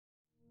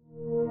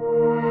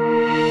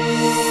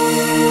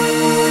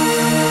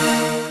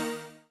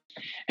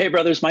Hey,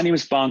 brothers, my name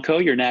is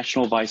Bonko, your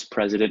National Vice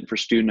President for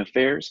Student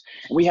Affairs,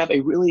 and we have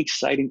a really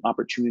exciting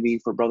opportunity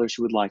for brothers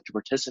who would like to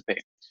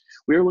participate.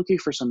 We are looking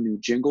for some new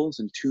jingles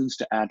and tunes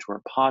to add to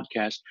our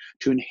podcast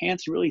to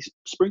enhance and really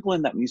sprinkle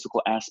in that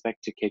musical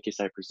aspect to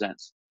KKPsi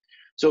Presents.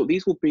 So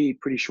these will be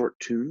pretty short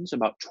tunes,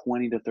 about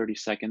 20 to 30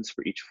 seconds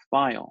for each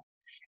file.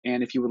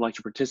 And if you would like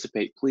to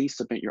participate, please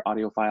submit your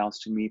audio files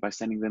to me by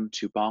sending them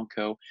to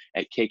bonko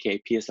at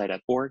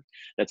kkpsi.org.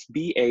 That's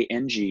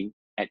BANG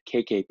at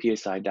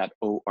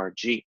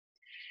kkpsi.org.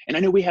 And I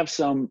know we have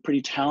some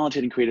pretty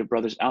talented and creative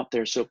brothers out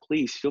there, so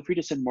please feel free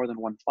to send more than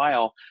one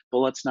file, but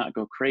let's not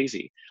go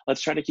crazy.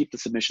 Let's try to keep the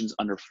submissions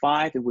under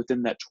 5 and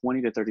within that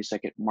 20 to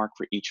 30-second mark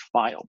for each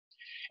file.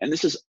 And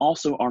this is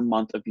also our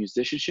month of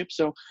musicianship,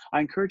 so I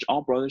encourage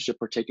all brothers to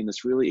partake in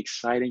this really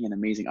exciting and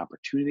amazing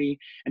opportunity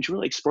and to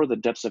really explore the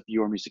depths of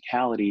your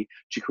musicality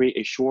to create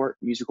a short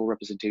musical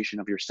representation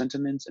of your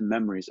sentiments and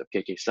memories of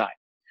KKPsi.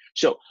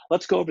 So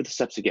let's go over the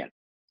steps again.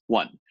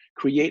 1,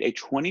 create a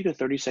 20 to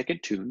 30-second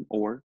tune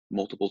or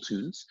multiple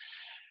tunes.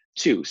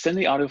 2, send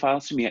the audio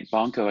files to me at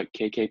bonko at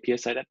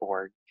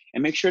kkpsi.org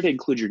and make sure to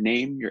include your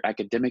name, your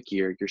academic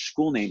year, your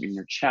school name, and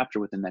your chapter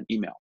within that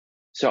email.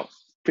 So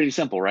pretty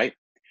simple, right?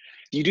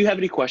 If you do have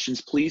any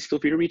questions, please feel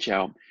free to reach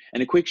out.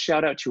 And a quick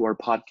shout out to our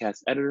podcast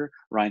editor,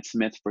 Ryan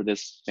Smith, for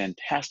this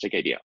fantastic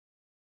idea.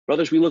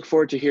 Brothers, we look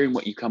forward to hearing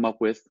what you come up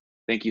with.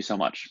 Thank you so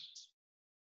much.